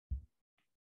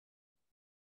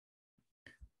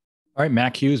All right,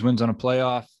 Mac Hughes wins on a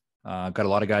playoff. Got a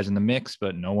lot of guys in the mix,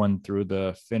 but no one through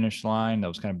the finish line. That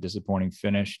was kind of a disappointing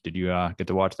finish. Did you get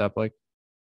to watch that, Blake?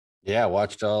 Yeah,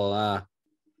 watched all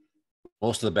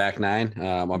most of the back nine.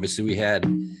 Obviously, we had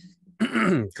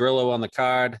Grillo on the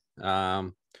card.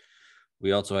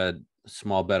 We also had a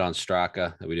small bet on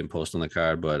Straka that we didn't post on the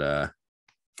card, but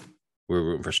we were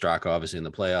rooting for Straka, obviously, in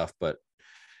the playoff. But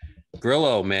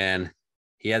Grillo, man,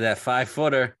 he had that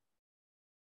 5-footer.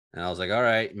 And I was like, all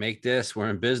right, make this. We're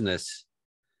in business.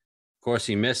 Of course,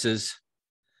 he misses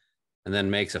and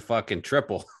then makes a fucking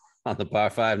triple on the par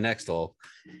five next hole.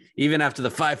 Even after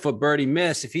the 5-foot birdie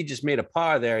miss, if he just made a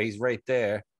par there, he's right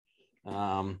there.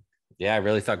 Yeah, I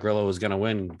really thought Grillo was going to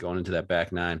win going into that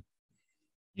back nine.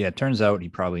 Yeah, it turns out he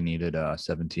probably needed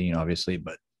 17, obviously,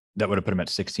 but that would have put him at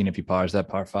 16 if he pars that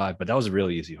par five. But that was a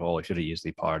really easy hole. He should have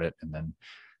easily parred it. And then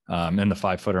the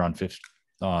 5-footer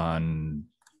on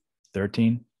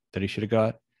 13 that he should have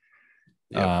got.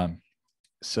 Yep.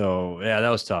 So yeah, that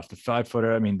was tough. The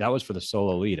 5-footer, I mean, that was for the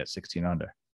solo lead at 16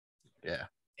 under. Yeah.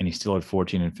 And he still had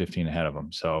 14 and 15 ahead of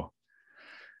him. So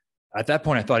at that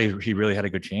point, I thought he really had a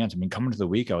good chance. I mean, coming to the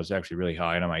week, I was actually really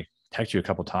high on him. I texted you a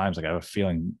couple of times. Like, I have a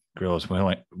feeling Grillo's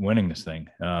winning this thing.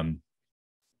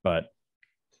 But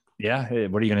yeah,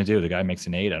 what are you going to do? The guy makes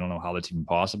an 8. I don't know how that's even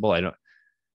possible.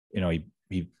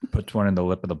 He puts one in the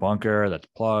lip of the bunker that's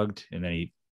plugged, and then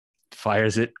he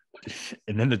fires it.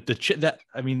 And then the chip that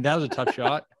was a tough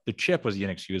shot. The chip was the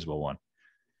inexcusable one.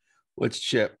 Which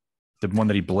chip? The one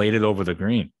that he bladed over the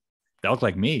green. That looked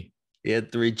like me. He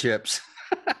had 3 chips.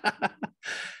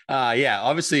 Yeah,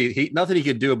 obviously nothing he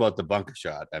could do about the bunker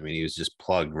shot. I mean, he was just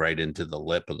plugged right into the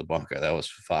lip of the bunker. That was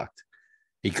fucked.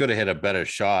 He could have hit a better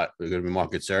shot. We could have been more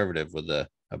conservative with the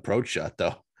approach shot,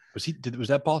 though. Was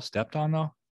that ball stepped on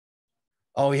though?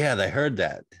 Oh yeah, they heard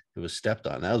that it was stepped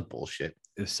on. That was bullshit.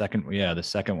 The second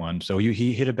one. So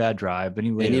he hit a bad drive, then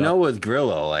he laid And it up. with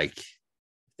Grillo, like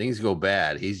things go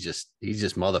bad, he's just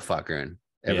motherfuckering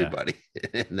everybody,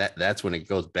 and that's when it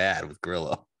goes bad with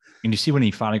Grillo. And you see when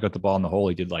he finally got the ball in the hole,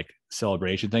 he did like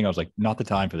celebration thing. I was like, not the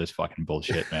time for this fucking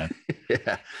bullshit, man.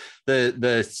 Yeah,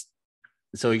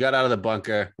 so he got out of the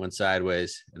bunker, went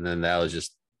sideways, and then that was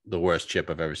just the worst chip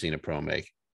I've ever seen a pro make.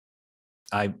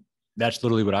 That's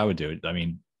literally what I would do. I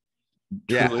mean,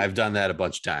 yeah, I've done that a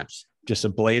bunch of times. Just a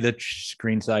bladed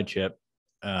screen side chip.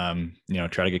 Try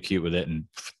to get cute with it and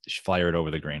fire it over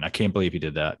the green. I can't believe he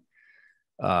did that.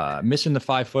 Missing the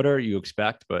 5-footer, you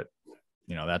expect, but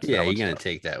that's you're gonna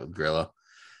take that with Grillo.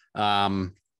 All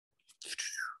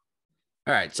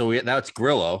right, so that's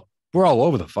Grillo. We're all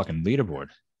over the fucking leaderboard.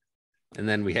 And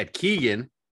then we had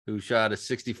Keegan, who shot a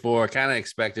 64. Kind of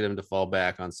expected him to fall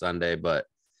back on Sunday, but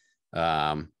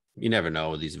you never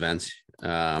know with these events.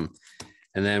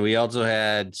 And then we also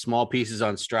had small pieces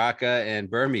on Straka and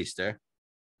Burmeister,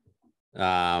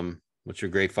 which are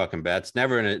great fucking bets.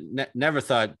 Never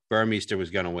thought Burmeister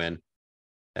was going to win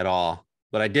at all,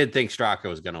 but I did think Straka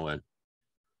was going to win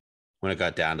when it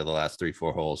got down to the last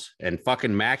 3-4 holes. And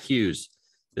fucking Mac Hughes,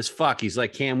 he's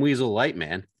like Cam Weasel light,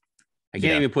 man. I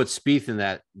can't even put Spieth in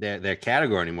their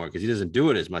category anymore because he doesn't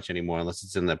do it as much anymore unless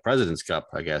it's in the President's Cup,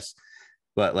 I guess.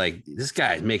 But like this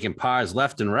guy is making pars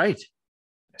left and right.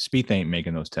 Spieth ain't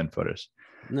making those 10-footers.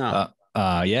 No.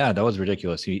 Yeah, that was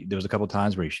ridiculous. There was a couple of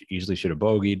times where he easily should have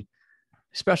bogeyed,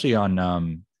 especially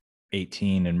on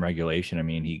 18 in regulation. I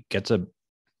mean, he gets a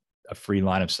free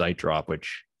line of sight drop,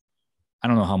 which I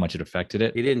don't know how much it affected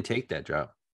it. He didn't take that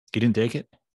drop. He didn't take it?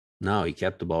 No, he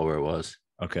kept the ball where it was.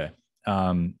 Okay.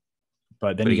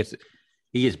 But then he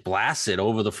gets blasted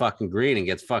over the fucking green and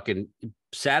gets fucking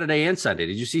Saturday and Sunday.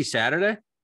 Did you see Saturday?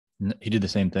 He did the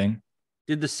same thing.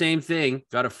 Did the same thing.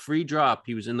 Got a free drop.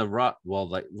 He was in the rough. Well,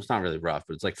 like it's not really rough,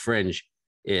 but it's like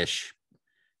fringe-ish.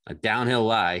 A downhill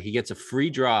lie. He gets a free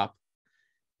drop.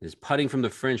 Is putting from the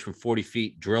fringe from 40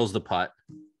 feet. Drills the putt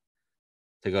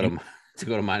to go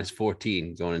to minus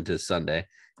 14 going into Sunday.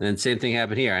 And then same thing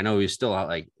happened here. I know he was still out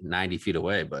like 90 feet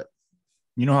away, but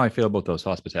you know how I feel about those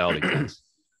hospitality tents.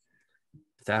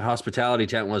 If that hospitality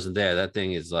tent wasn't there, that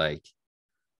thing is like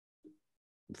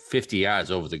 50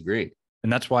 yards over the green.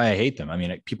 And that's why I hate them. I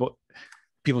mean, people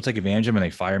take advantage of them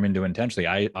and they fire them into intentionally.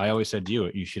 I always said to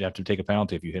you, you should have to take a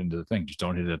penalty if you hit into the thing. Just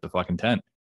don't hit it at the fucking tent.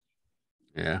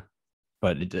 Yeah.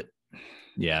 But that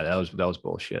was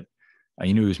bullshit.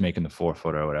 You knew he was making the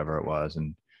 4-footer or whatever it was.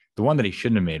 And the one that he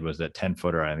shouldn't have made was that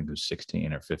 10-footer. I think it was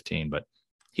 16 or 15, but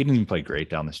he didn't even play great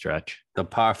down the stretch. The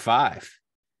par 5,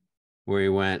 where he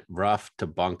went rough to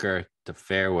bunker to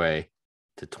fairway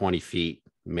to 20 feet,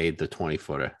 made the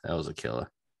 20-footer. That was a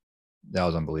killer. That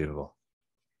was unbelievable.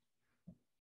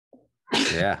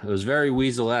 Yeah, it was very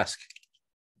Weasel-esque.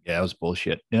 Yeah, that was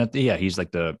bullshit. And yeah, he's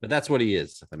like the But that's what he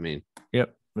is. I mean,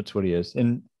 yep, that's what he is.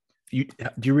 And do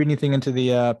you read anything into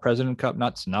the President Cup?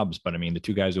 Not snubs, but I mean the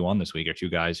two guys who won this week are two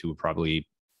guys who were probably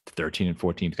 13th and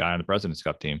 14th guy on the President's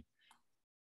Cup team.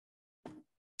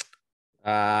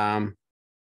 um,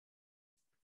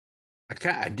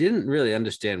 I didn't really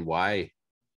understand why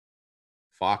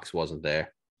Fox wasn't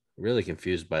there. Really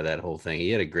confused by that whole thing.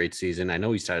 He had a great season. I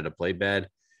know he started to play bad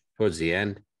towards the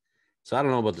end. So I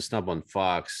don't know about the snub on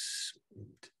Fox.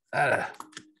 And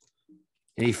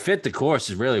he fit the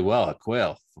courses really well at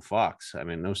Quail for Fox. I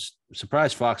mean, no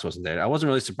surprise Fox wasn't there. I wasn't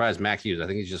really surprised Mac Hughes. I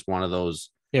think he's just one of those.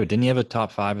 Yeah, but didn't he have a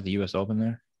top 5 at the U.S. Open there,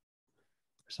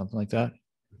 or something like that?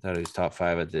 I thought he was top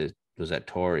 5 at the was at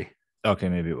Torrey. Okay,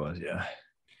 maybe it was. Yeah,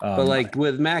 But like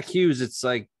with Mac Hughes, it's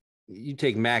like you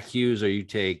take Mac Hughes or you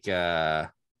take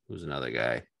who's another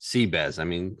guy? Seabez. I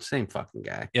mean, same fucking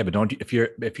guy. Yeah, but don't you,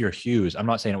 if you're Hughes, I'm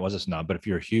not saying it was a snub, but if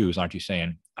you're Hughes, aren't you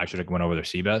saying I should have went over their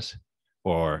Seabez?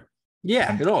 Or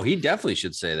Yeah, no, he definitely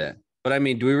should say that. But I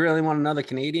mean, do we really want another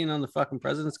Canadian on the fucking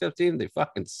President's Cup team? They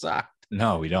fucking sucked.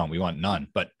 no, we don't. We want none.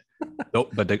 But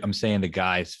I'm saying the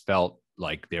guys felt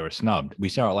like they were snubbed. We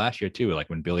saw it last year too, like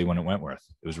when Billy won at Wentworth.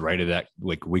 It was right at that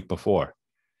like week before.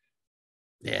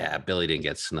 Yeah, Billy didn't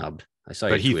get snubbed. I saw,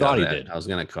 but he thought he that. did. I was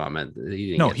gonna comment.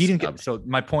 He didn't get. So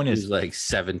my point is, he's like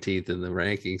 17th in the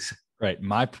rankings. Right.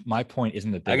 My point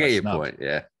isn't that they I get your snubbed, point.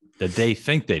 Yeah. that they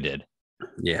think they did.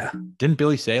 Yeah. Didn't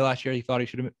Billy say last year he thought he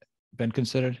should have been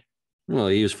considered? Well,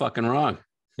 he was fucking wrong.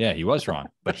 Yeah, he was wrong.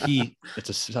 But it's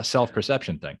a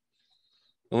self-perception thing.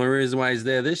 The only reason why he's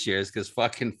there this year is because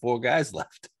fucking 4 guys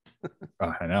left.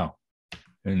 Oh, I know.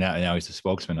 And now he's the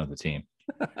spokesman of the team.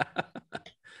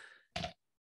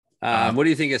 What do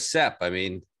you think of Sepp? I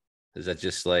mean, is that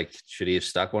just like, should he have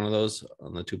stuck one of those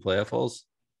on the 2 playoff holes?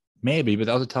 Maybe, but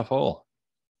that was a tough hole.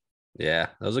 Yeah,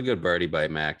 that was a good birdie by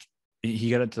Mac. He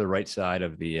got it to the right side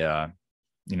of the,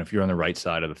 if you're on the right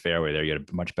side of the fairway there, you get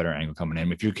a much better angle coming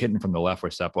in. If you're hitting from the left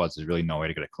where Sepp was, there's really no way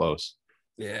to get it close.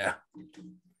 Yeah. It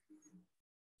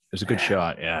was a good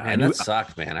shot. Yeah. And that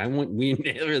sucked, man. We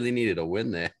really needed a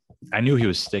win there. I knew he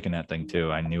was sticking that thing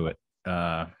too. I knew it.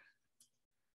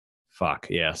 Fuck.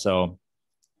 Yeah. So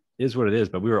it is what it is,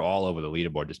 but we were all over the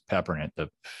leaderboard, just peppering it.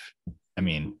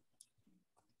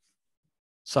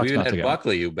 Sucks we even not had to get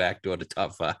Buckley, you backdoor to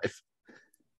top 5.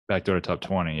 backdoor to top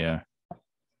 20. Yeah.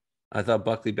 I thought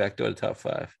Buckley backdoor to top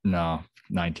 5. No,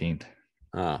 19th.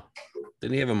 Oh,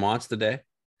 didn't he have a monster day?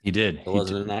 He did. It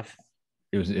wasn't enough.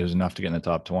 It was enough to get in the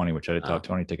top 20, which I did top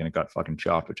 20 taking it got fucking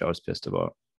chopped, which I was pissed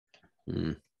about.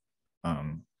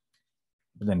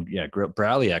 But then, yeah,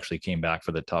 Bradley actually came back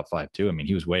for the top 5 too. I mean,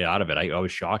 he was way out of it. I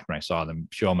was shocked when I saw them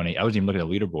show him I wasn't even looking at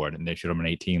the leaderboard and they showed him an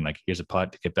 18. Like, here's a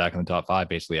putt to get back in the top 5,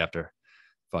 basically after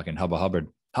fucking Hubba Hubbard.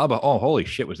 Oh, holy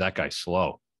shit, was that guy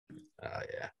slow?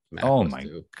 Yeah. Oh my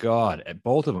God. At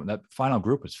both of them, that final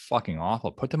group was fucking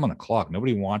awful. Put them on the clock.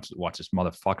 Nobody wants to watch this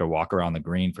motherfucker walk around the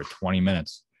green for 20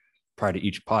 minutes prior to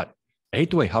each putt. I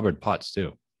hate the way Hubbard putts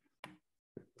too.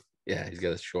 Yeah, he's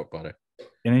got a short putter.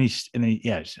 And then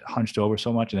he's hunched over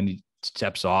so much, and then he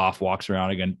steps off, walks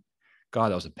around again. God,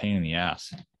 that was a pain in the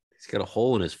ass. He's got a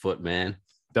hole in his foot, man.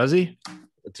 Does he?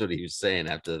 That's what he was saying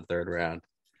after the 3rd round.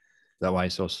 Is that why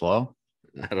he's so slow?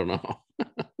 I don't know.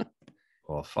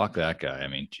 Well, fuck that guy. I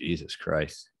mean, Jesus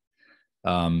Christ.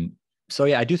 So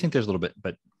yeah, I do think there's a little bit,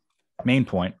 but main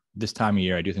point, this time of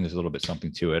year, I do think there's a little bit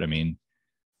something to it. I mean,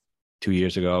 2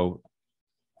 years ago,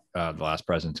 the last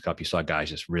President's Cup, you saw guys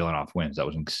just reeling off wins. That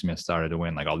was when Smith started to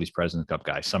win, like all these President's Cup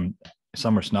guys. Some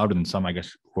are snubbed and some, I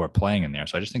guess, who are playing in there.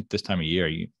 So I just think this time of year,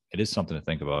 it is something to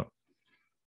think about.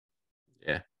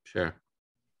 Yeah, sure.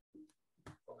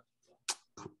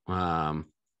 All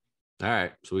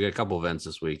right. So we got a couple events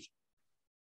this week.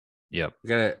 Yep.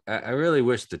 I really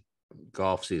wish the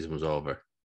golf season was over.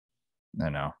 I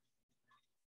know.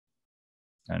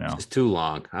 It's too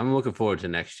long. I'm looking forward to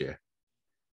next year.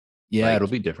 Yeah, like, it'll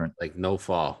be different. Like no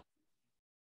fall.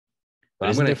 But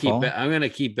I'm gonna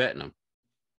keep betting them.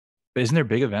 But isn't there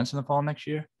big events in the fall next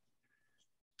year?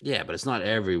 Yeah, but it's not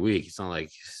every week. It's not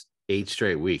like 8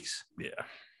 straight weeks. Yeah.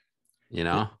 You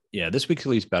know? Yeah, this week's at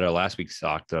least better. Last week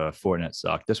sucked. Fortnite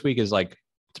sucked. This week is like,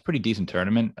 it's a pretty decent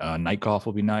tournament. Night golf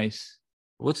will be nice.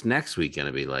 What's next week going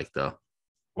to be like, though?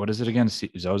 What is it again?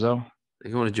 Zozo?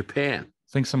 They're going to Japan. I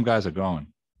think some guys are going.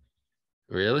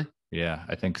 Really? Yeah,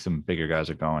 I think some bigger guys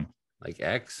are going. Like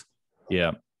X?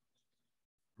 Yeah.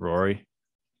 Rory?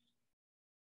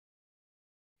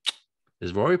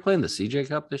 Is Rory playing the CJ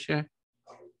Cup this year?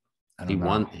 He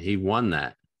won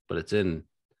that, but it's in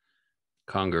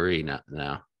Congaree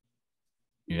now.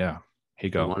 Yeah. He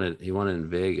won it in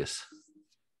Vegas.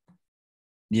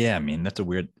 Yeah, I mean, that's a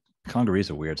weird. Congaree's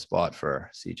a weird spot for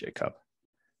CJ Cup.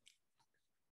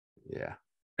 Yeah.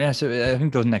 Yeah, so I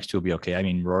think those next two will be okay. I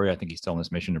mean, Rory, I think he's still on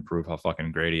this mission to prove how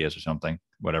fucking great he is or something,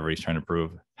 whatever he's trying to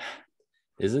prove.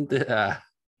 Isn't the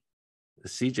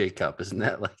CJ Cup, isn't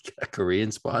that like a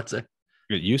Korean sponsor?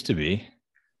 It used to be.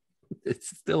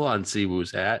 It's still on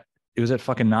Siwoo's hat. It was at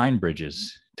fucking Nine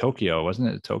Bridges, Tokyo, wasn't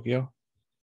it? Tokyo?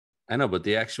 I know, but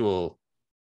the actual,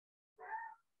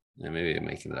 maybe I'm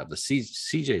making it up. The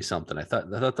CJ something. I thought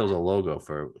that was a logo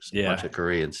for a bunch of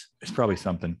Koreans. It's probably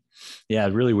something. Yeah,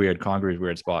 really weird. Congaree's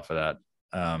weird spot for that.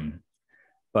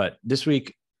 But this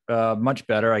week, much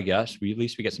better, I guess. At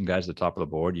least we get some guys at the top of the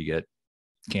board. You get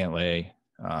Cantlay,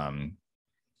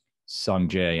 Sung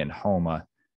Jae, and Homa.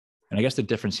 And I guess the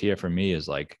difference here for me is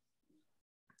like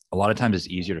a lot of times it's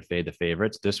easier to fade the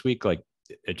favorites. This week, like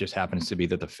it just happens to be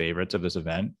that the favorites of this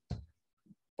event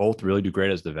both really do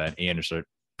great as the event and just are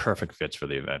perfect fits for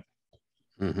the event.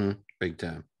 Mm-hmm. Big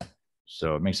time.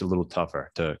 So it makes it a little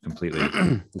tougher to completely,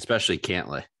 especially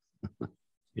Cantlay.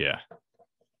 Yeah.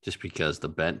 Just because the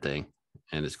bent thing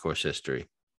and his course history,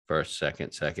 first,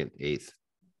 second, eighth.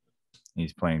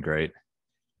 He's playing great.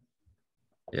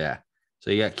 Yeah.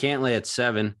 So you got Cantlay at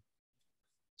 7,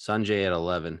 Sanjay at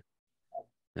 11,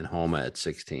 and Homa at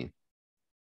 16.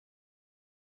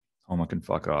 Homa can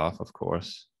fuck off, of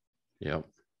course. Yep.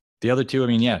 The other two, I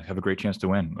mean, yeah, have a great chance to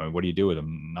win. What do you do with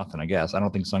them? Nothing, I guess. I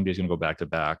don't think Sungjae's going to go back to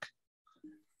back.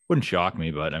 Wouldn't shock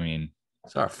me, but I mean,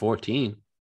 it's our 14.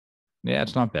 Yeah,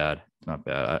 it's not bad. It's not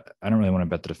bad. I don't really want to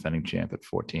bet the defending champ at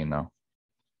 14, though.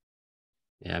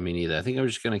 Yeah, me neither. I think I'm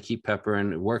just going to keep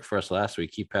peppering. It worked for us last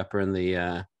week. Keep peppering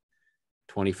the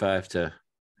 25 to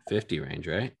 50 range,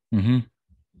 right? Mm-hmm.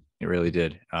 It really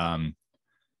did. I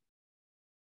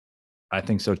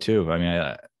think so, too. I mean,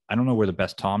 I don't know where the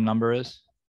best Tom number is.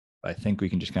 I think we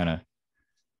can just kind of.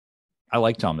 I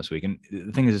like Tom this week, and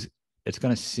the thing is, it's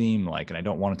going to seem like, and I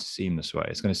don't want it to seem this way.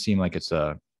 It's going to seem like it's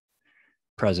a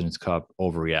President's Cup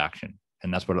overreaction,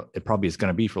 and that's what it probably is going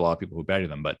to be for a lot of people who bet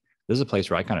them. But this is a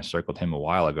place where I kind of circled him a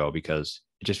while ago because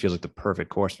it just feels like the perfect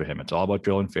course for him. It's all about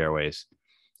drilling fairways.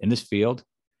 In this field,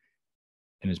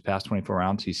 in his past 24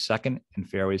 rounds, he's second in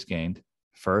fairways gained,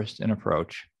 first in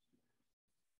approach,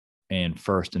 and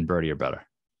first in birdie or better.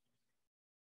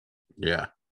 Yeah.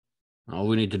 All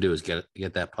we need to do is get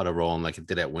that putter rolling like it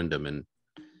did at Wyndham, and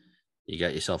you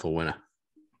got yourself a winner.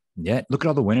 Yeah, look at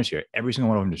all the winners here. Every single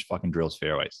one of them just fucking drills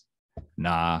fairways.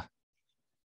 Nah.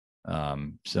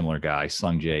 Similar guy.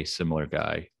 Sung Jae, similar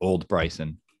guy. Old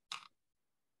Bryson.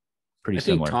 Pretty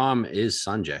similar. I think Tom is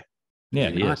Sanjay.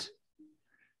 Yeah, he is.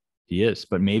 He is,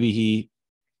 but maybe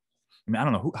I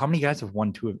don't know. How many guys have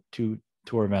won two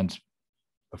tour events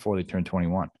before they turn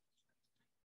 21?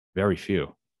 Very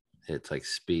few. It's like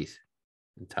Spieth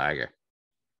and Tiger.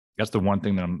 That's the one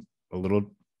thing that I'm a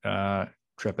little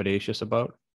trepidatious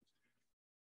about.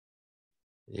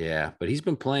 Yeah, but he's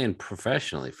been playing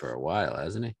professionally for a while,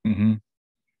 hasn't he? Mm-hmm.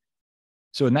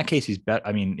 So in that case, he's bet.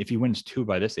 I mean, if he wins 2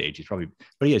 by this age, he's probably.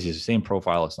 But he has the same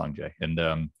profile as Sungjae,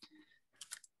 and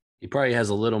he probably has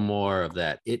a little more of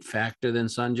that it factor than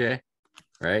Sanjay,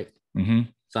 right? Mm-hmm.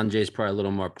 Sanjay's probably a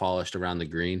little more polished around the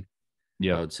green.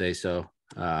 Yeah, I would say so.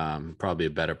 Probably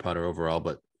a better putter overall,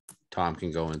 but Tom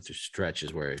can go into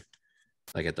stretches where,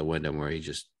 like at the Wyndham, where he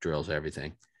just drills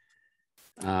everything.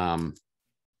 But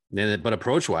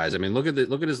approach wise, I mean, look at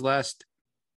his last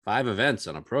 5 events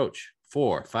on approach: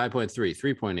 4, 5.3,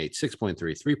 3.8, 6.3,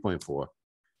 3.4.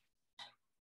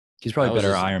 He's probably a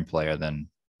better iron player than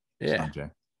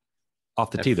Sanjay. Off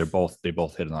the tee, they both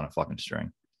hit it on a fucking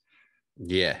string.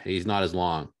 Yeah, he's not as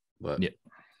long, but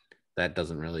that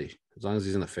doesn't really, as long as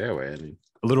he's in the fairway. I mean,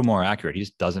 a little more accurate. He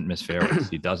just doesn't miss fairways.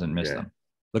 He doesn't miss them.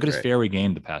 Look at his fairway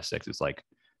game the past 6. It's like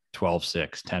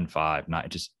 12-6, 10-5, 9. It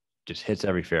just hits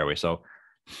every fairway. So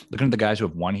looking at the guys who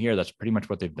have won here, that's pretty much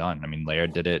what they've done. I mean,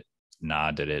 Laird did it.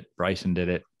 Nah did it. Bryson did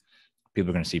it. People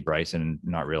are going to see Bryson and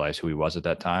not realize who he was at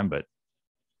that time, but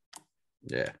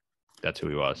yeah, that's who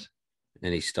he was.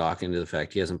 And he's stalking to the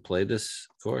fact he hasn't played this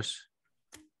course.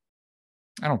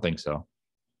 I don't think so.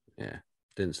 Yeah,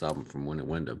 didn't stop him from winning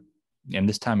Wyndham. And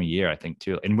this time of year, I think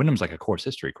too. And Wyndham's like a course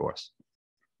history course.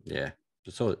 Yeah.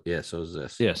 So is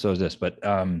this. Yeah, so is this. But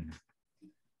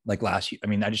like last year, I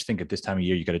mean, I just think at this time of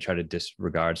year, you got to try to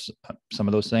disregard some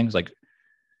of those things. Like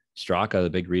Straka,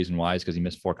 the big reason why is because he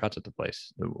missed 4 cuts at the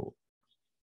place.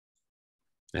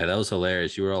 Yeah, that was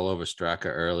hilarious. You were all over Straka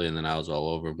early, and then I was all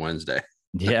over Wednesday.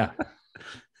 Yeah.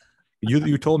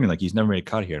 You told me like he's never made a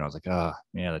cut here, and I was like,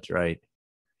 yeah, that's right.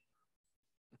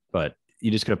 But you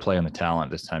just got to play on the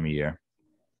talent this time of year.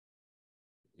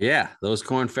 Yeah, those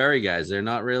Corn Ferry guys, they're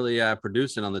not really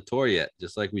producing on the tour yet,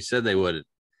 just like we said they would.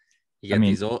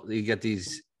 You get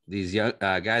these these young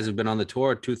guys have been on the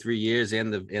tour 2-3 years,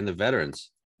 and the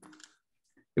veterans,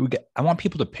 I want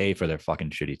people to pay for their fucking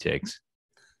shitty takes.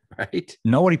 right?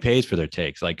 Nobody pays for their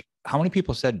takes. Like, how many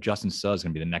people said Justin Suh is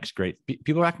going to be the next great?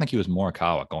 People are acting like he was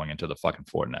Morikawa going into the fucking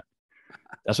Fortinet.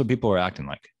 That's what people are acting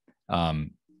like.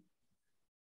 And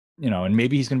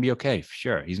maybe he's going to be okay.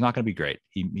 Sure, he's not going to be great.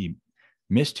 He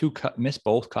missed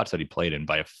both cuts that he played in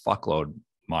by a fuckload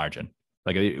margin.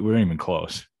 Like, we weren't even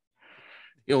close.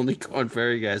 The only Corn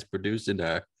Ferry guys producing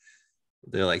they're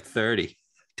like 30.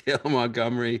 Taylor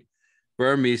Montgomery,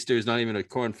 Burmeister is not even a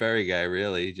Corn Ferry guy,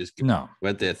 really. He just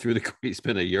went there through the. He's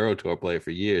been a Euro Tour player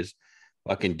for years.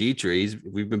 Fucking Dietrich,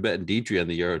 we've been betting Dietrich on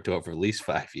the Euro Tour for at least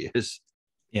 5 years.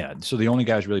 Yeah, so the only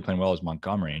guy who's really playing well is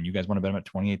Montgomery, and you guys want to bet him at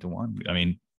 28-1. I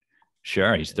mean,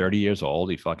 sure, he's 30 years old.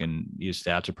 His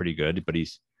stats are pretty good, but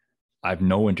I have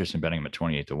no interest in betting him at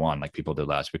 28-1 like people did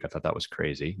last week. I thought that was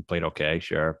crazy. He played okay,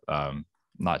 sure.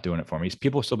 Not doing it for me.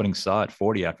 People are still betting Suh at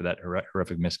 40 after that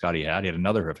horrific miscut he had. He had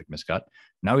another horrific miscut.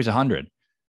 Now he's 100.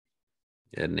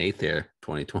 He had an 8th there,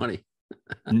 2020.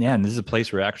 And this is a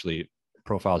place where actually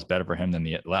profile is better for him than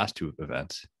the last 2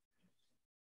 events.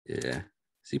 Yeah.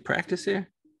 Does he practice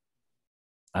here?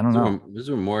 I don't know. This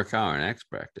is where Morikawa and X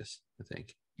practice, I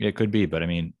think. Yeah, it could be, but I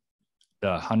mean, the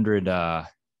 100. I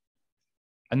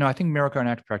think Morikawa and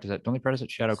X practice at. Don't they practice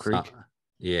at Shadow Creek?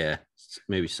 Yeah,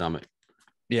 maybe Summit.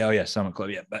 Yeah, oh yeah, Summit Club.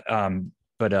 Yeah, but I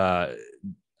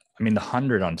mean, the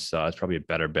 100 on Suh is probably a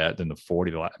better bet than the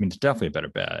 40. I mean, it's definitely a better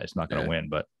bet. It's not going to win,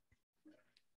 but.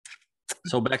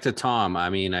 So back to Tom. I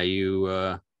mean, are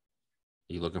you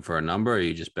looking for a number, or are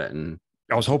you just betting?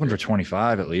 I was hoping for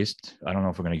 25 at least. I don't know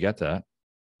if we're going to get that.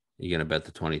 You going to bet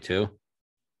the 22?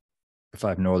 If I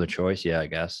have no other choice, yeah, I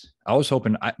guess. I was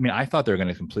hoping. I mean, I thought they were going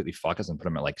to completely fuck us and put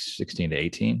them at like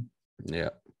 16-18. Yeah,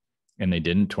 and they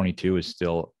didn't. 22 is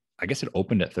still. I guess it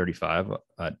opened at 35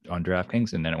 on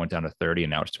DraftKings, and then it went down to 30,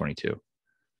 and now it's 22.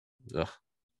 Ugh.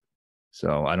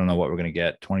 So I don't know what we're going to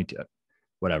get. 22,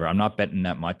 whatever. I'm not betting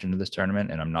that much into this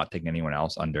tournament, and I'm not taking anyone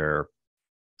else under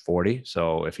 40.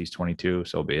 So if he's 22,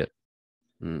 so be it.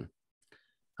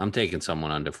 I'm taking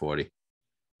someone under 40.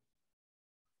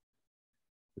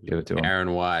 Give it to him.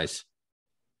 Aaron Wise.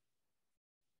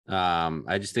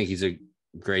 I just think he's a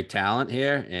great talent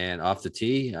here, and off the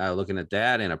tee, looking at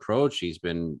that and approach, he's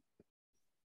been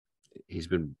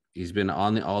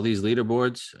on all these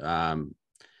leaderboards.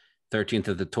 13th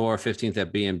at the Tour, 15th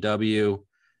at BMW,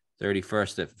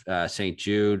 31st at St.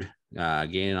 Jude,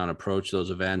 gaining on approach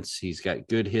those events. He's got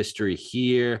good history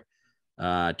here,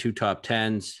 2 top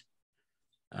 10s,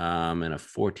 and a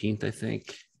 14th, I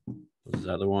think. Was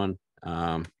the other one.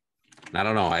 I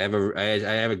don't know. I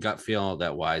have a gut feel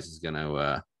that Wise is going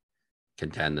to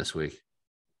contend this week.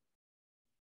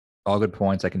 All good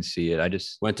points. I can see it. I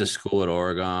just went to school at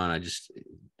Oregon. I just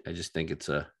think it's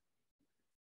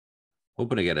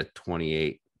hoping to get a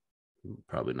 28.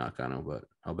 Probably not gonna, but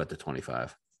I'll bet the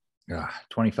 25.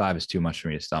 25 is too much for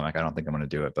me to stomach. I don't think I'm going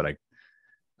to do it, but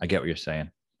I get what you're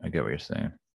saying.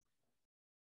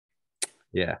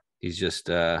 Yeah, he's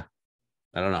just I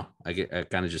don't know. I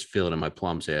kind of just feel it in my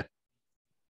plums here.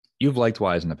 You've liked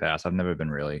Wise in the past. I've never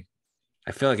been really.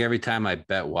 I feel like every time I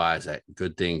bet Wise, that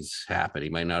good things happen. He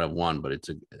might not have won, but I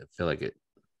feel like it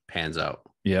pans out.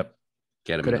 Yep.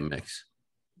 Get him in the mix.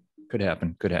 Could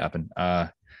happen.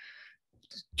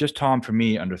 Just Tom for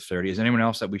me under 30. Is anyone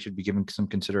else that we should be giving some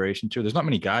consideration to? There's not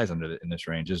many guys in this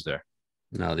range, is there?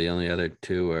 No, the only other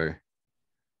 2 are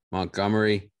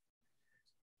Montgomery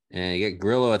and you get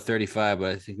Grillo at 35,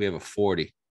 but I think we have a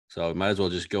 40. So we might as well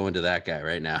just go into that guy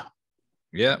right now.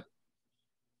 Yeah.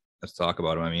 Let's talk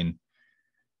about him. I mean,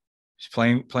 he's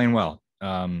playing well.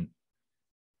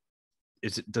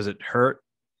 Does it hurt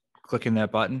clicking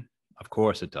that button? Of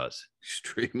course it does.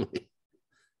 Extremely.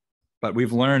 But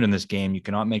we've learned in this game you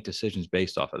cannot make decisions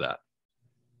based off of that.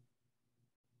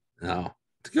 No.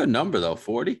 It's a good number though,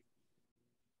 40.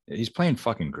 He's playing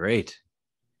fucking great.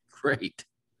 Great.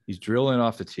 He's drilling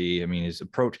off the tee. I mean, his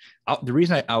approach. The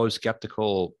reason I was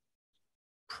skeptical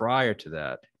prior to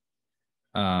that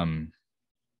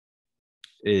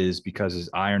is because his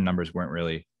iron numbers weren't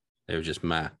really. They were just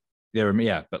meh.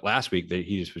 Yeah. But last week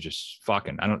he just was just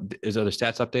fucking. Is other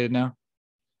stats updated now?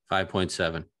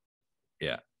 5.7.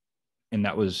 Yeah, and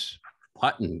that was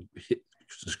putting. Which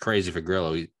is crazy for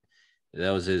Grillo. That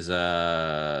was his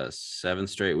 7th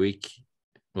straight week.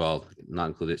 Well, not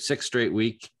included 6th straight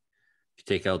week. If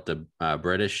you take out the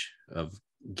British of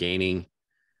gaining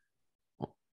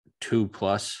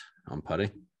 2+ on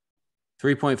putting.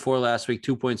 3.4 last week,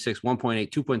 2.6, 1.8,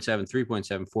 2.7,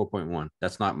 3.7, 4.1.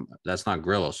 That's not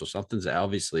Grillo. So something's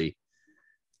obviously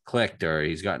clicked, or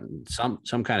he's gotten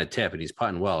some kind of tip, and he's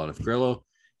putting well. And if Grillo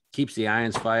keeps the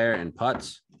irons fire and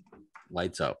putts,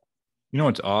 lights out. You know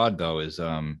what's odd though is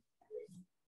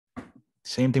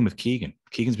same thing with Keegan.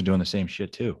 Keegan's been doing the same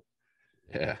shit too.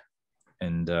 Yeah.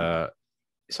 And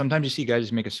sometimes you see guys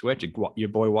just make a switch. Your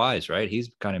boy Wise, right?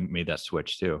 He's kind of made that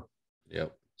switch too.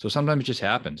 Yep. So sometimes it just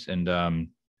happens. And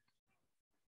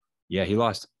yeah, he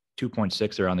lost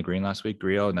 2.6 there on the green last week,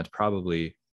 Grillo, and that's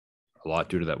probably a lot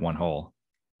due to that one hole.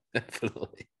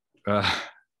 Definitely.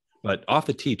 But off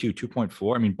the tee too,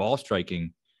 2.4. I mean, ball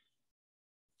striking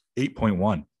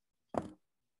 8.1.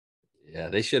 Yeah,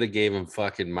 they should have gave him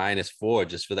fucking -4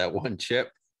 just for that one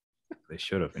chip. They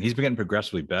should have. And he's been getting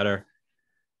progressively better.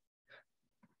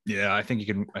 Yeah, I think he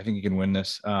can win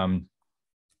this.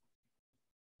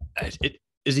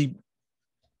 Is he?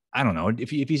 I don't know. If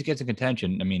he gets in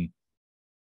contention, I mean,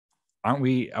 are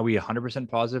we 100%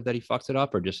 positive that he fucks it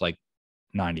up or just like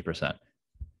 90%?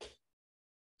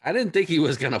 I didn't think he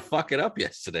was gonna fuck it up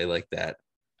yesterday like that.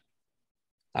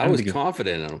 I was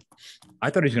confident in him. I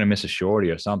thought he was gonna miss a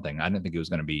shorty or something. I didn't think it was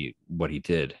gonna be what he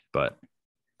did, but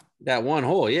that one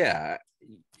hole, yeah.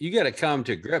 You got to come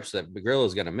to grips that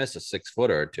Grillo's gonna miss a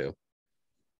 6-footer or two.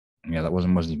 Yeah, that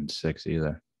wasn't even 6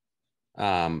 either.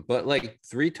 But like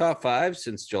 3 top 5s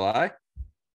since July.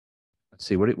 Let's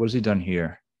see, what has he done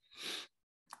here?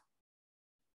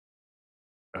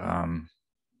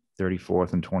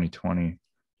 34th in 2020.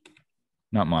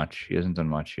 Not much. He hasn't done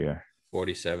much here.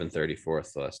 47,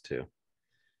 34th last 2.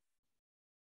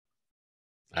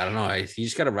 I don't know. You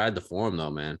just got to ride the form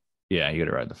though, man. Yeah, you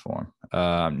got to ride the form.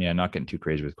 Yeah, not getting too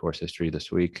crazy with course history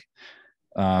this week.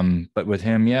 But with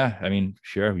him, yeah, I mean,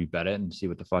 sure, we bet it and see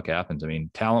what the fuck happens. I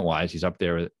mean, talent-wise, he's up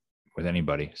there with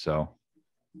anybody. So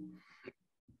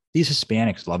these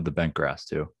Hispanics love the bent grass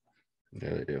too.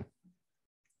 Yeah, they do.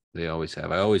 They always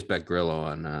have. I always bet Grillo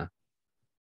on.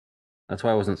 That's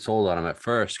why I wasn't sold on him at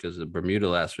first because of Bermuda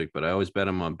last week, but I always bet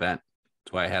him on bent.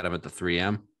 That's why I had him at the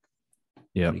 3M.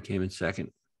 Yeah, he came in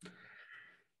second.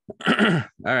 All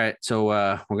right, so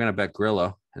we're gonna bet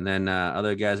Grillo, and then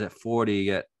other guys at 40.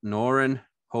 You got Noren,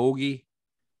 Hoagie,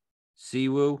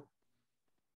 Siwoo,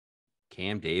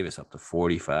 Cam Davis up to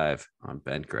 45 on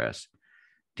bent grass.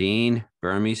 Dean,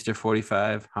 Burmeister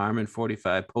 45, Harmon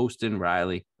 45, Poston,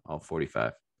 Riley all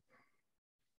 45.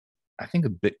 I think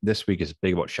this week is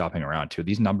big about shopping around too.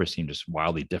 These numbers seem just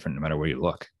wildly different no matter where you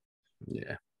look.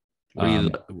 Yeah.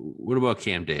 What about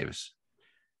Cam Davis?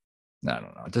 I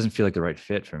don't know. It doesn't feel like the right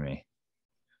fit for me.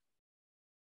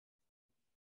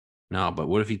 No, but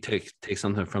what if he takes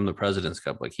something from the President's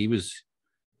Cup? Like he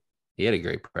had a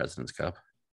great President's Cup.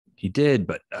 He did,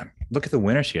 but look at the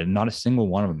winners here. Not a single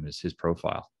one of them is his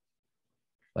profile.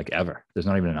 Like ever. There's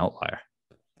not even an outlier.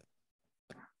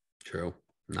 True.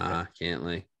 Nah, can't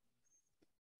lay.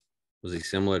 Was he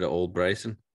similar to old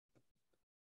Bryson?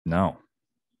 No.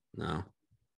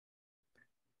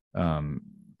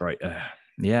 Right.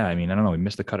 Yeah, I mean, I don't know. We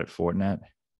missed the cut at Fortinet.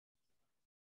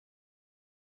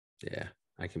 Yeah,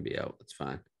 I can be out. It's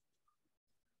fine.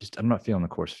 I'm not feeling the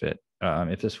course fit.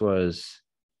 If this was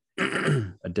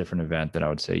a different event, then I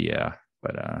would say yeah.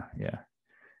 But yeah.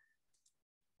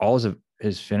 All of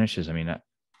his finishes, I mean,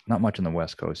 not much on the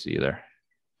West Coast either.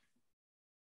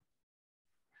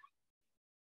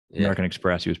 Yeah. American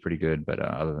Express, he was pretty good, but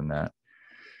other than that.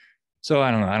 So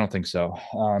I don't know. I don't think so.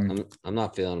 I'm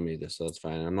not feeling him either, so that's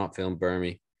fine. I'm not feeling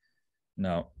Burmy.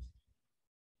 No.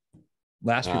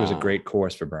 Last week was a great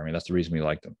course for Burmy. That's the reason we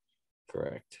liked him.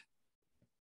 Correct.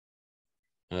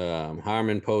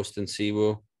 Harmon, Poston,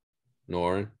 Siwoo,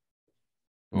 Noren.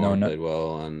 No, played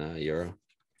well on Euro.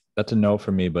 That's a no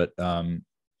for me, but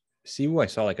Siwoo, I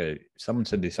saw someone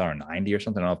said they saw a 90 or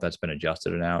something. I don't know if that's been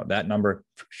adjusted or now. That number,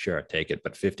 sure, take it.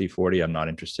 But 50, 40, I'm not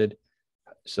interested.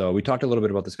 So we talked a little bit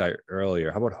about this guy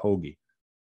earlier. How about Hoagie?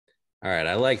 All right,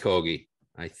 I like Hoagie.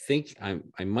 I think I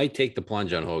might take the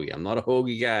plunge on Hoagie. I'm not a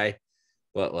Hoagie guy,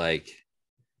 but like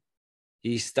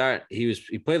he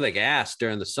played like ass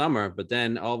during the summer, but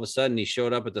then all of a sudden he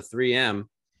showed up at the 3M,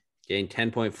 gained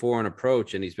 10.4 on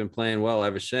approach, and he's been playing well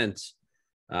ever since.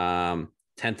 10th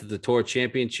at the Tour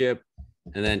Championship,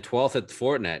 and then 12th at the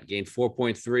Fortinet, gained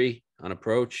 4.3 on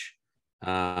approach.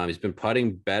 He's been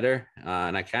putting better,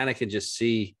 and I kind of could just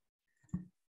see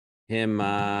him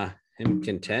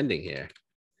contending here.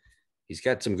 He's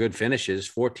got some good finishes: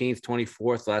 14th,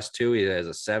 24th, last 2. He has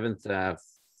a 7th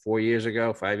 5 years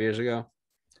ago.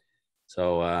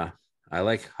 So I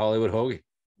like Hollywood Hoagie.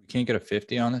 We can't get a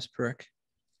 50 on this prick.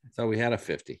 I thought we had a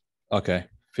 50. Okay.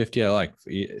 50 I like.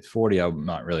 40 I'm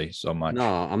not really so much. No,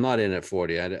 I'm not in at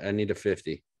 40. I need a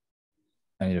 50.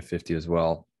 I need a 50 as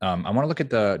well. I want to look at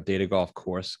the data golf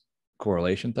course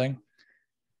correlation thing.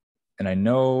 And I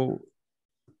know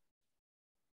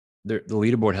the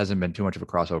leaderboard hasn't been too much of a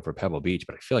crossover for Pebble Beach,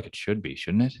 but I feel like it should be,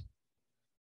 shouldn't it?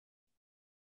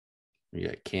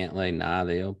 Yeah, Cantlay. Nah,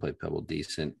 they all play Pebble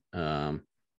decent. I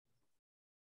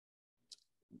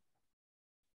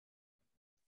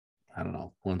don't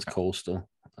know. One's coastal.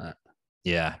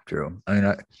 Yeah, true. I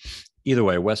mean, either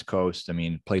way, West Coast, I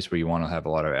mean, place where you want to have a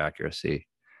lot of accuracy.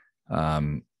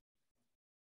 I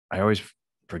always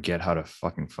forget how to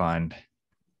fucking find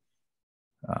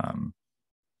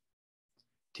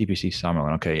TPC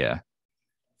Summerlin. Okay, yeah.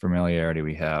 Familiarity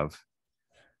we have.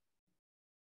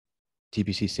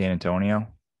 TPC San Antonio.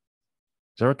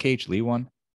 Is there a KH Lee one?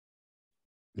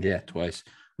 Yeah, twice.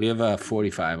 We have a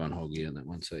 45 on Hoagie on that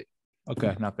one site.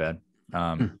 Okay, not bad.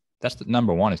 That's the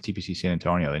number one is TPC San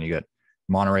Antonio. Then you got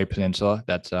Monterey Peninsula.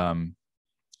 That's in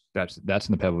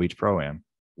the Pebble Beach Pro Am.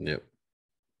 Yep.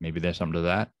 Maybe there's something to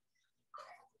that.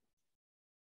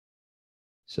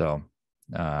 So,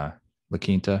 La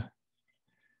Quinta.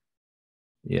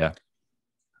 Yeah.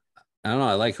 I don't know.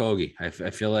 I like Hoagie. I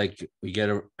feel like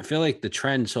I feel like the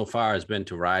trend so far has been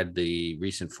to ride the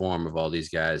recent form of all these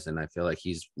guys, and I feel like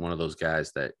he's one of those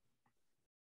guys that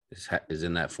is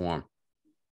in that form.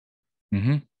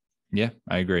 Mm-hmm. Yeah,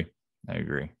 I agree.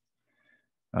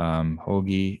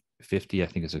 Hoagie 50, I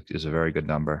think is a very good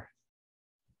number.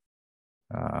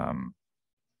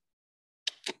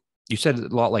 You said a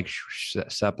lot like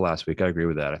Sepp last week. I agree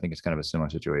with that. I think it's kind of a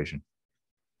similar situation.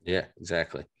 Yeah,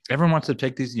 exactly. Everyone wants to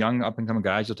take these young up and coming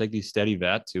guys. You'll take these steady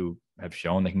vets who have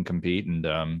shown they can compete,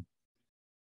 and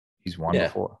he's won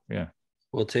before. Yeah,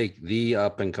 we'll take the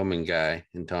up and coming guy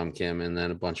in Tom Kim, and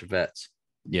then a bunch of vets.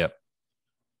 Yep.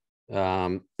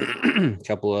 A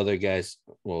couple other guys.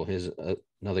 Well,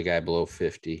 another guy below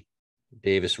 50,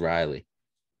 Davis Riley.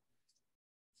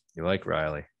 You like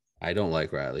Riley? I don't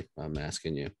like Riley. I'm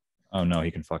asking you. Oh no,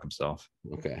 he can fuck himself.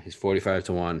 Okay, he's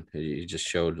 45-1. He just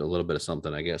showed a little bit of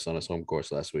something, I guess, on his home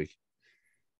course last week.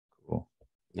 Cool.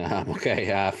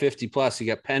 Okay, 50 plus. You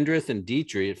got Pendrith and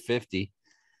Dietrich at 50.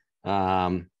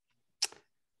 Denny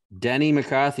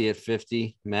McCarthy at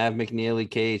 50. Mav McNeely,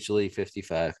 KH Lee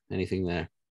 55. Anything there?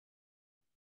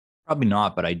 Probably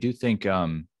not, but I do think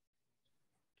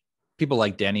people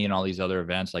like Denny and all these other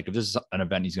events, like if this is an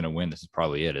event he's going to win, this is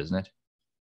probably it, isn't it?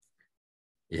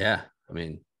 Yeah, I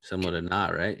mean, similar to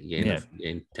not right.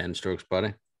 Gain 10 strokes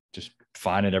putting. Just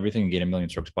fine at everything and gain a million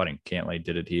strokes putting. Cantlay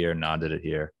did it here. Nah did it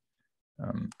here.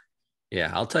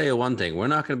 Yeah, I'll tell you one thing. We're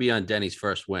not going to be on Denny's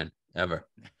first win ever.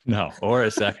 No, or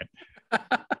a second.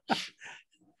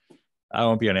 I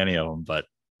won't be on any of them, but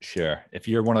sure. If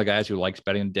you're one of the guys who likes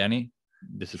betting on Denny,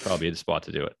 this is probably the spot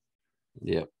to do it.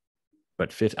 Yep.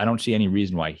 But I don't see any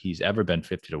reason why he's ever been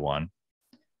 50-1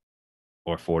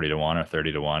 or 40-1 or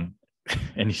 30-1.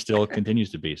 And he still continues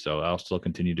to be. So I'll still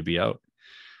continue to be out.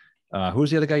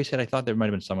 Who's the other guy you said? I thought there might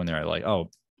have been someone there. I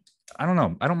don't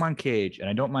know. I don't mind KH, and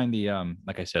I don't mind the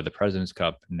like I said, the President's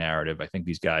Cup narrative. I think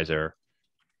these guys it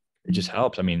just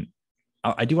helps. I mean,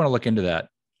 I do want to look into that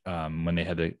when they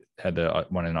had the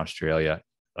one in Australia.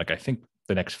 Like I think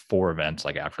the next 4 events,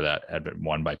 like after that, had been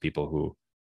won by people who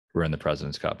were in the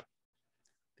President's Cup.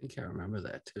 I think I remember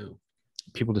that too.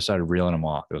 People decided reeling them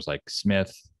off. It was like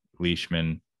Smith,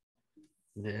 Leishman.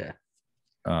 Yeah.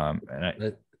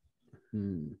 And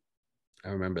I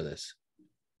remember this.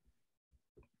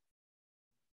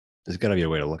 There's got to be a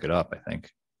way to look it up, I think.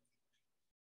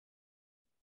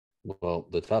 Well,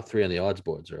 the top 3 on the odds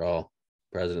boards are all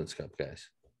President's Cup guys.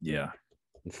 Yeah.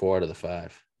 And 4 out of the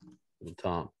 5. And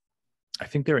Tom. I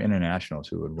think they were internationals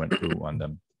who won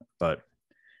them. But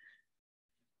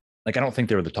like, I don't think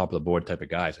they were the top of the board type of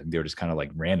guys. I think they were just kind of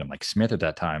like random. Like Smith at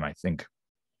that time, I think,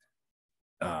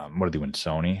 what did he win?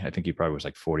 Sony? I think he probably was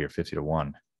like 40 or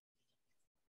 50-1.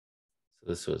 So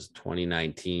this was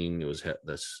 2019. It was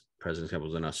this President's Cup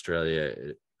was in Australia.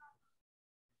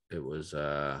 It was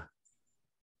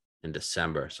in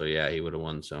December. So yeah, he would have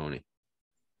won Sony.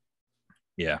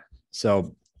 Yeah.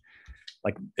 So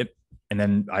like it, and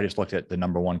then I just looked at the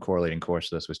number 1 correlating course.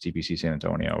 This was TPC San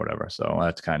Antonio or whatever. So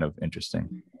that's kind of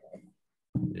interesting.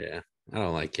 Yeah. I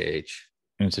don't like KH.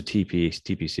 And it's a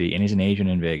TPC, and he's an Asian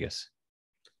in Vegas.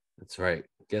 That's right.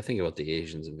 You gotta think about the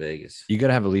Asians in Vegas. You got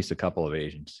to have at least a couple of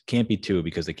Asians. Can't be 2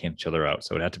 because they can't each other out.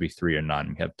 So it'd have to be 3 or none.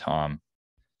 We have Tom.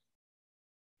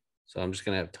 So I'm just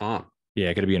gonna have Tom. Yeah,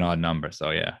 it could be an odd number.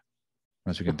 So yeah,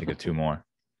 unless we can think of 2 more.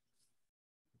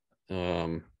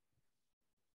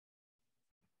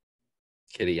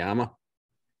 Kitayama?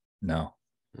 No.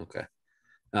 Okay.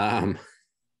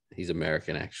 He's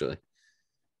American, actually.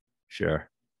 Sure.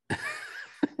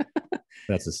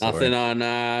 That's a story. Nothing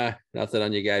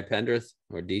on your guy Pendrith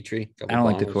or Dietrich. I don't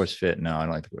like the course fit. No, I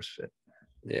don't like the course fit.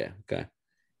 Yeah. Okay.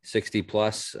 60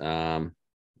 plus.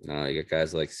 No, you got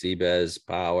guys like Seabez,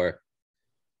 Power.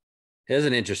 Here's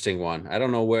an interesting one. I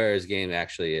don't know where his game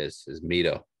actually is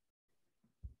Mito.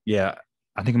 Yeah,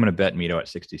 I think I'm going to bet Mito at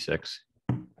 66.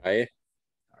 Are you?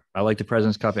 I like the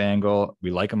President's Cup angle.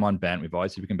 We like him on bent. We've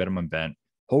always said we can bet him on bent.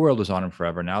 Whole world was on him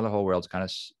forever. Now the whole world's kind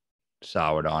of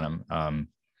soured on him.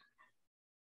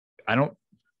 I don't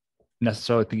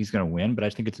necessarily think he's going to win, but I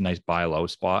just think it's a nice buy low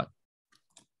spot.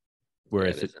 Where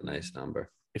Yeah, it's a nice number.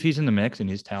 If he's in the mix and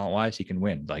he's talent wise, he can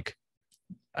win. Like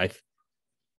I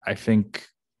think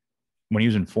when he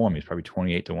was in form, he's probably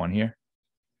 28-1 here.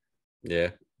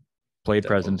 Yeah. Played definitely.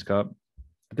 President's Cup.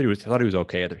 I thought he was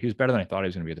okay. He was better than I thought he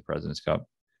was going to be at the President's Cup.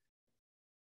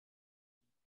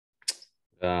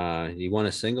 He won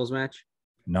a singles match?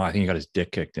 No, I think he got his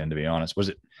dick kicked in, to be honest. Was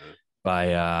it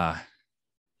by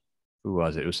who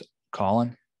was it? It was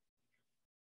Colin.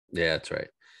 Yeah, that's right.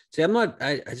 See,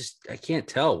 I can't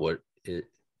tell what it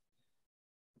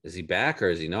is. He back or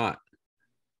is he not?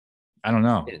 I don't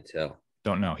know. I can't tell.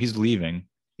 Don't know. He's leaving.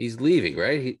 He's leaving,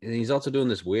 right? He's also doing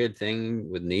this weird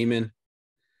thing with Neiman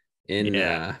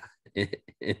in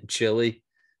Chile.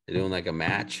 They're doing like a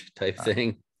match type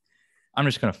thing. I'm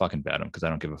just gonna fucking bet him because I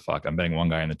don't give a fuck. I'm betting one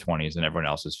guy in the 20s and everyone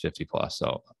else is 50 plus.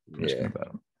 So I'm just gonna bet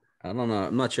him. I don't know.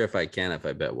 I'm not sure if I can if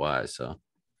I bet wise. So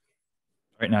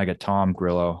right now I got Tom,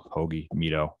 Grillo, Hoagie,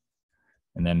 Mito,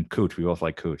 and then Cooch. We both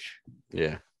like Cooch.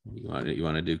 Yeah. You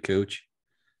want to do Cooch?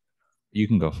 You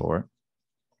can go for it.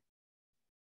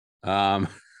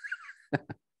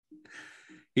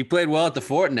 He played well at the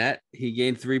Fortinet. He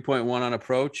gained 3.1 on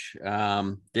approach.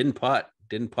 Didn't putt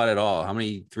at all. How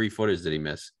many 3-footers did he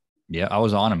miss? Yeah, I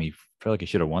was on him. He felt like he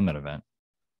should have won that event.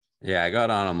 Yeah, I got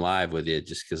on him live with you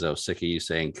just because I was sick of you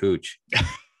saying Cooch.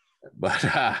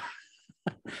 But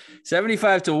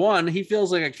 75-1, he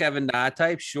feels like a Kevin Na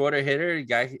type, shorter hitter.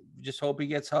 Guy, just hope he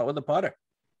gets hot with a putter.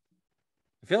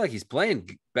 I feel like he's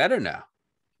playing better now.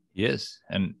 He is.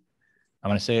 And I'm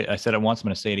going to say it. I said it once. I'm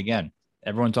going to say it again.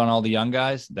 Everyone's on all the young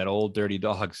guys. That old dirty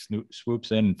dog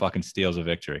swoops in and fucking steals a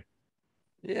victory.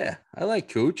 Yeah, I like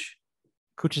Cooch.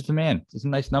 Cooch is the man. It's a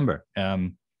nice number.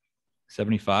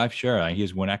 75, sure. He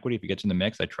has win equity. If he gets in the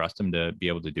mix, I trust him to be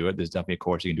able to do it. There's definitely a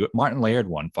course he can do it. Martin Laird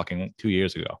won fucking 2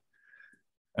 years ago.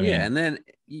 I mean, and then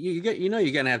you're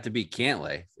going to have to beat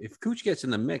Cantlay. If Cooch gets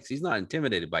in the mix, he's not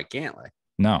intimidated by Cantlay.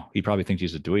 No, he probably thinks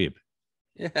he's a dweeb.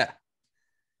 Yeah.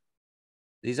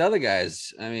 These other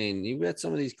guys, I mean, you bet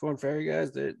some of these Corn Ferry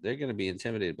guys, they're going to be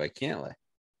intimidated by Cantlay.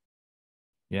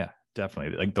 Yeah,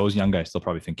 definitely. Like those young guys still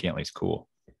probably think Cantlay's cool.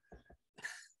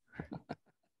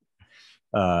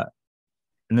 And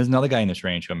there's another guy in this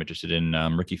range who I'm interested in,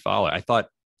 Ricky Fowler. I thought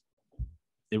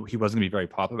he wasn't going to be very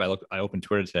popular. I opened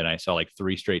Twitter today and I saw like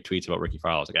 3 straight tweets about Ricky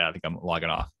Fowler. I was like, I think I'm logging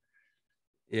off.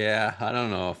 Yeah, I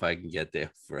don't know if I can get there.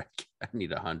 I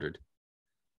need 100.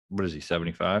 What is he,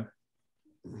 75?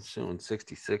 It's showing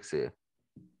 66 here.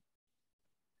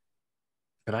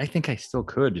 But I think I still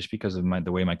could just because of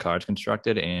the way my card's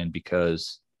constructed and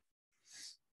because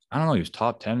I don't know, he was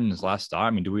top 10 in his last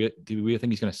start. I mean, do we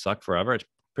think he's going to suck forever? It's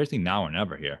basically now or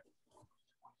never here.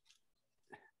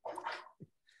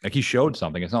 Like he showed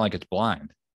something. It's not like it's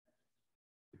blind.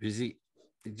 Is he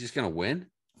just going to win?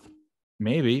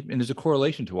 Maybe. And there's a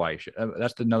correlation to why he should.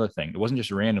 That's another thing. It wasn't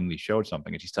just randomly showed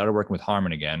something. He started working with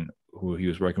Harmon again, who he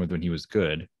was working with when he was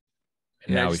good.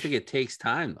 And yeah, I just think it takes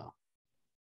time, though.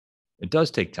 It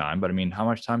does take time, but I mean, how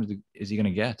much time is he going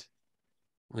to get?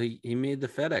 Well, he made the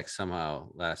FedEx somehow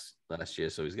last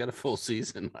year, so he's got a full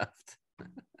season left.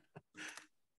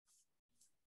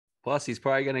 Plus, he's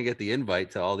probably going to get the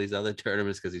invite to all these other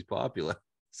tournaments because he's popular.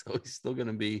 So he's still going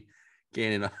to be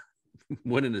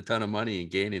winning a ton of money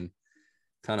and gaining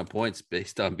a ton of points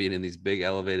based on being in these big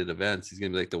elevated events. He's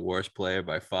going to be like the worst player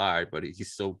by far, but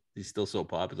he's still so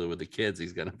popular with the kids.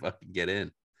 He's going to fucking get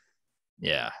in.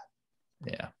 Yeah.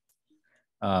 Yeah.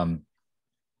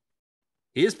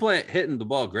 He is hitting the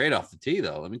ball great off the tee,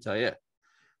 though. Let me tell you.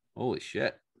 Holy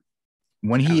shit.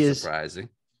 When he is surprising.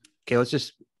 Okay, let's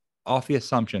just off the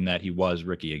assumption that he was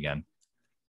Ricky again.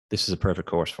 This is a perfect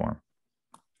course for him.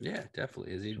 Yeah,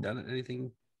 definitely. Has he done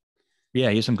anything?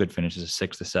 Yeah, he has some good finishes,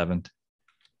 6th to 7th.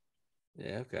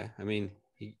 Yeah, okay. I mean,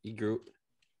 he grew.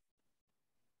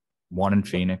 Won in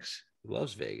Phoenix. He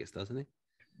loves Vegas, doesn't he?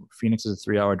 Phoenix is a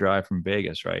 3-hour drive from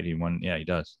Vegas, right? He won. Yeah, he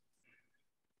does.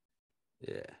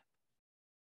 Yeah.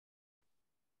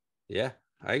 Yeah,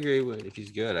 I agree with if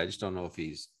he's good. I just don't know if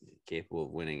he's capable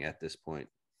of winning at this point.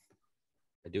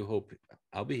 I do hope.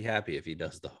 I'll be happy if he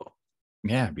does, though.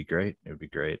 Yeah, it'd be great. It would be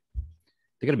great.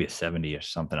 They got to be a 70 or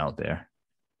something out there.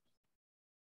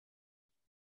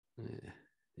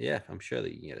 Yeah, I'm sure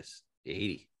that you can get us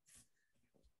 80.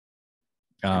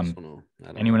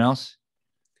 Anyone else?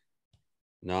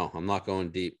 No, I'm not going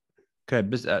deep. Okay,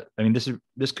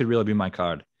 this could really be my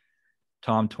card.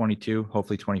 Tom 22,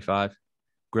 hopefully 25.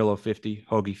 Grillo 50,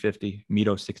 Hoagie 50,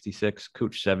 Mito 66,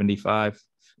 Cooch 75,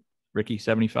 Ricky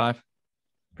 75.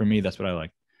 For me, that's what I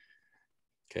like.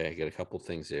 Okay, I got a couple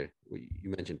things here. You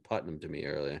mentioned Putnam to me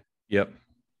earlier. Yep.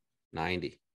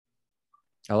 90.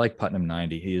 I like Putnam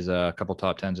 90. He's a couple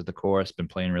top tens at the course, been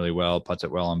playing really well, puts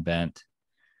it well on bent.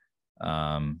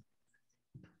 Um,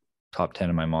 top 10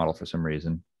 in my model for some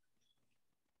reason.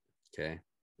 Okay.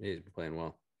 He's been playing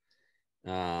well.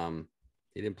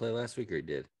 He didn't play last week, or he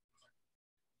did?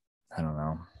 I don't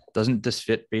know. Doesn't this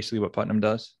fit basically what Putnam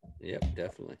does? Yep,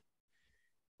 definitely.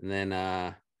 And then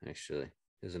actually,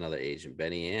 there's another agent,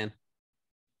 Benny Ann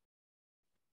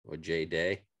or Jay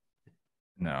Day.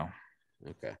 No.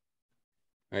 Okay.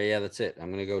 All right, yeah, that's it.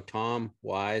 I'm gonna go Tom,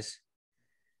 Wise,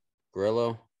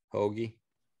 Grillo, Hoagie,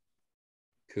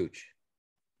 Cooch.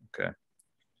 Okay.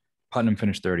 Putnam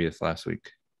finished 30th last week.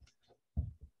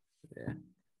 Yeah.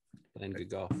 Playing good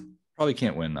golf. Probably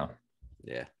can't win though.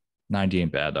 Yeah. 90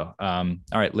 ain't bad though. All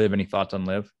right, Liv, any thoughts on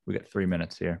Liv? We got 3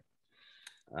 minutes here.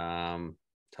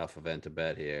 Tough event to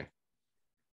bet here.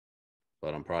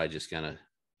 But I'm probably just gonna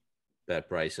bet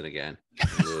Bryson again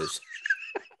and lose.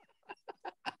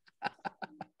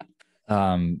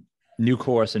 New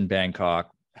course in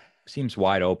Bangkok seems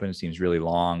wide open, seems really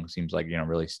long, seems like,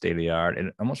 really state of the art.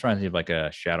 It almost reminds me of like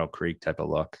a Shadow Creek type of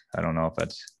look. I don't know if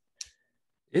that's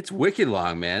It's wicked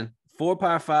long, man. 4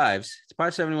 par fives. It's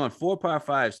par 71, 4 par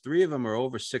fives. 3 of them are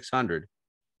over 600.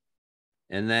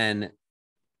 And then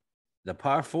the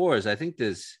par fours, I think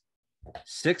there's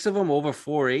 6 of them over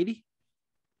 480.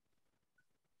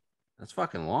 That's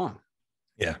fucking long.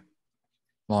 yeah.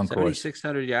 Long course.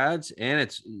 7,600 yards.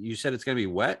 And you said it's going to be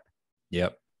wet?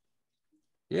 Yep.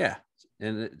 Yeah.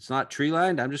 And it's not tree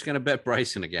lined. I'm just going to bet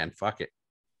Bryson again. Fuck it.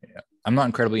 Yeah. I'm not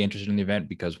incredibly interested in the event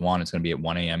because one, it's going to be at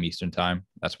 1 a.m. Eastern time.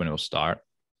 That's when it will start.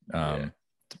 The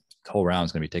whole round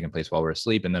is going to be taking place while we're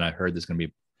asleep. And then I heard there's going to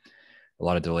be a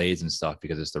lot of delays and stuff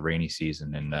because it's the rainy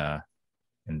season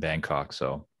in Bangkok.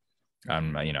 So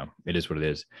it is what it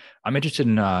is. I'm interested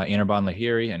in Anirban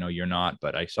Lahiri. I know you're not,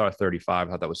 but I saw a 35.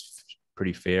 I thought that was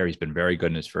pretty fair. He's been very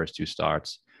good in his first 2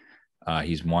 starts.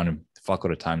 He's won a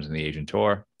fuckload of times in the Asian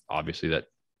Tour. Obviously, that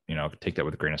take that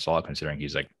with a grain of salt, considering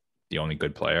he's like the only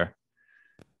good player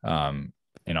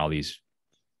in all these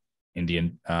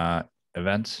Indian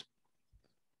events.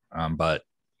 But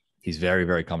he's very,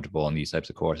 very comfortable in these types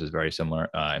of courses. Very similar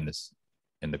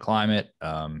in the climate.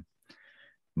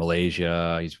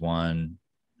 Malaysia, he's won.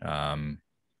 Thailand.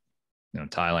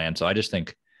 So I just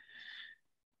think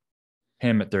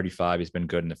him at 35, he's been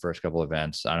good in the first couple of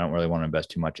events. I don't really want to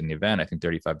invest too much in the event. I think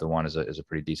 35-1 is a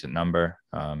pretty decent number.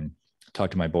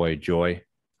 Talked to my boy Joy.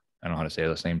 I don't know how to say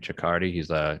his name. Chakardi.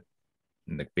 He's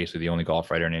basically the only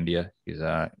golf writer in India. He's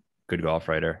a good golf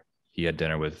writer. He had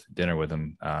dinner with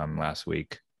him last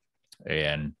week,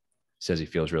 and says he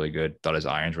feels really good. Thought his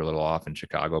irons were a little off in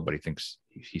Chicago, but he thinks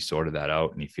he sorted that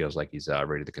out, and he feels like he's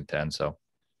ready to contend. So,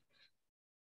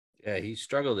 yeah, he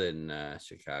struggled in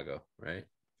Chicago, right?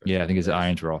 Yeah, I think his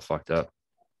irons were all fucked up.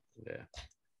 Yeah.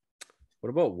 What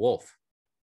about Wolf?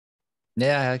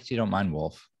 Yeah, I actually don't mind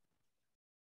Wolf.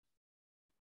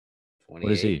 28.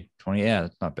 What is he? 20? Yeah,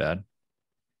 that's not bad.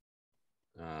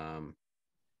 I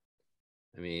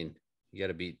mean, you got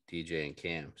to beat DJ and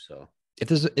Cam. So if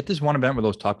there's one event where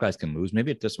those top guys can lose, maybe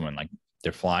at this one, like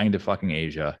they're flying to fucking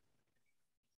Asia.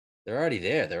 They're already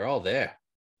there. They're all there.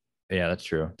 Yeah, that's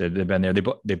true. They've been there.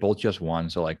 They both just won,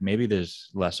 so like maybe there's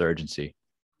less urgency.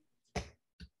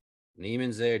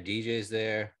 Neiman's there. DJ's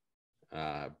there.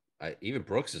 Even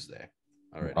Brooks is there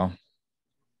already. Well,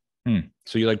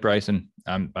 so you like Bryson?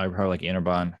 I probably like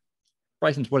Anirban.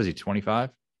 Bryson's, what is he? 25?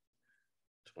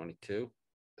 22.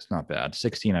 It's not bad.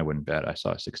 16, I wouldn't bet. I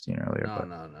saw 16 earlier. No.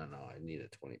 I need a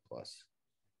 20 plus.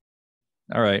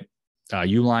 All right.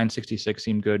 Uline 66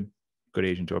 seemed good. Good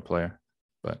Asian Tour player.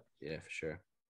 But yeah, for sure.